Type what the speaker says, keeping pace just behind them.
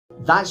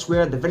That's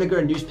where the vinegar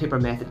and newspaper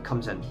method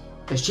comes in.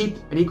 It's cheap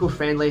and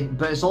eco-friendly,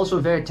 but it's also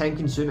very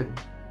time-consuming.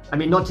 I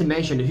mean, not to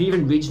mention, who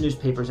even reads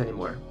newspapers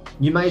anymore?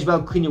 You might as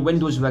well clean your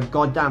windows with a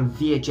goddamn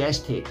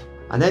VHS tape.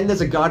 And then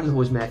there's a garden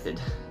hose method.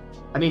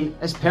 I mean,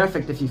 it's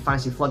perfect if you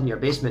fancy flooding your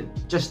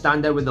basement. Just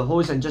stand there with the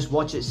hose and just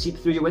watch it seep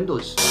through your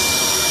windows.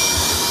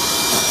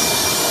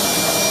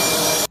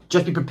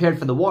 Just be prepared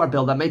for the water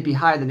bill that might be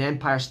higher than the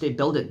Empire State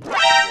Building.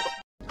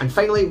 And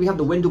finally, we have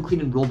the window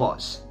cleaning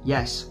robots.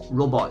 Yes,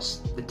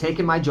 robots. They're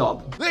taking my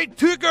job. They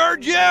took our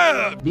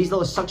job! These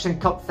little suction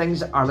cup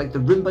things are like the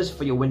Roombas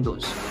for your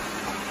windows.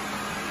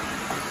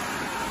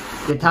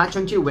 They attach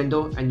onto your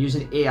window and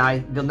using AI,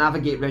 they'll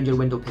navigate around your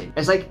window pane.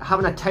 It's like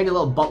having a tiny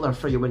little butler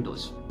for your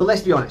windows. But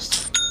let's be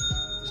honest,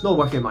 it's not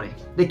worth your money.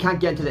 They can't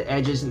get into the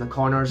edges and the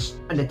corners,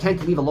 and they tend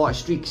to leave a lot of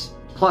streaks.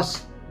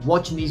 Plus,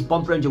 watching these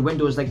bump around your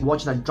window is like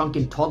watching a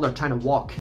drunken toddler trying to walk.